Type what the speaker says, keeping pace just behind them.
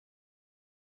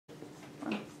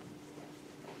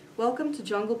Welcome to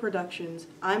Jungle Productions.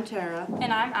 I'm Tara.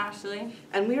 And I'm Ashley.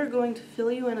 And we are going to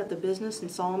fill you in at the business in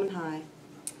Solomon High.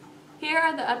 Here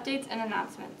are the updates and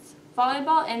announcements.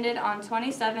 Volleyball ended on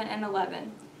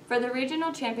 27-11. For the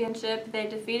regional championship, they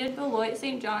defeated Beloit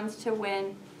St. John's to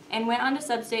win and went on to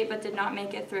sub-state but did not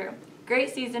make it through. Great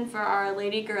season for our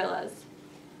Lady Gorillas.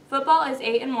 Football is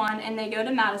 8-1 and they go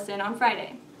to Madison on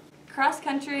Friday. Cross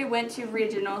country went to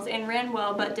regionals and ran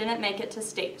well but didn't make it to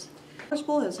state. Forest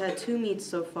Bowl has had 2 meets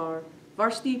so far.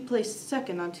 Varsity placed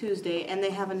second on Tuesday and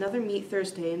they have another meet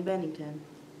Thursday in Bennington.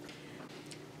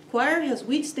 Choir has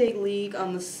Wheat Steak League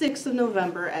on the 6th of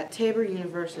November at Tabor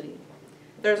University.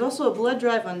 There's also a blood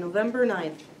drive on November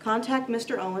 9th. Contact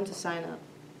Mr. Owen to sign up.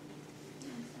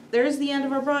 There's the end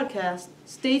of our broadcast.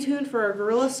 Stay tuned for our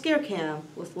Gorilla ScareCam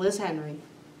with Liz Henry.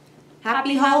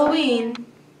 Happy Halloween!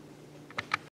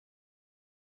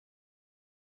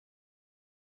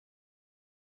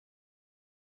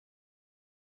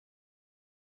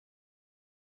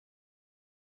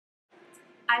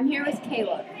 I'm here with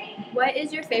Kayla. What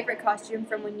is your favorite costume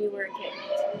from when you were a kid?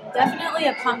 Definitely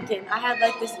a pumpkin. I had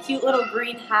like this cute little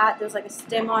green hat. There was like a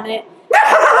stem on it.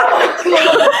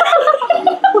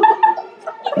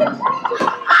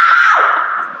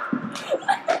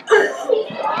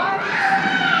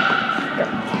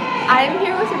 I'm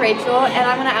here with Rachel, and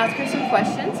I'm going to ask her some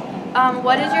questions.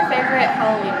 What is your favorite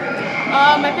Halloween movie?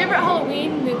 My favorite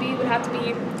Halloween movie would have to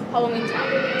be Halloween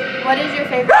Town. What is your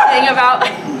favorite thing about...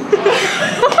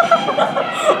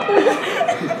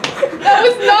 That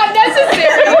was not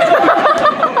necessary!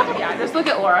 Yeah, just look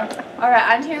at Laura. Alright,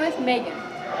 I'm here with Megan.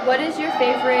 What is your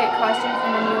favorite costume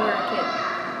from when you were a kid?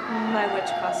 My witch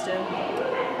costume.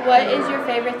 What is your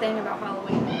favorite thing about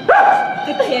Halloween?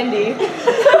 The candy.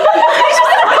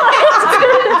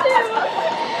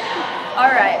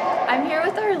 Alright, I'm here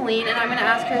with Arlene, and I'm going to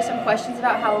ask her some questions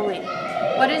about Halloween.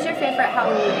 What is your favorite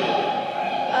Halloween movie?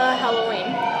 Halloween.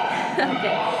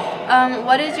 Okay.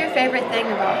 What is your favorite thing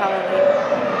about Halloween?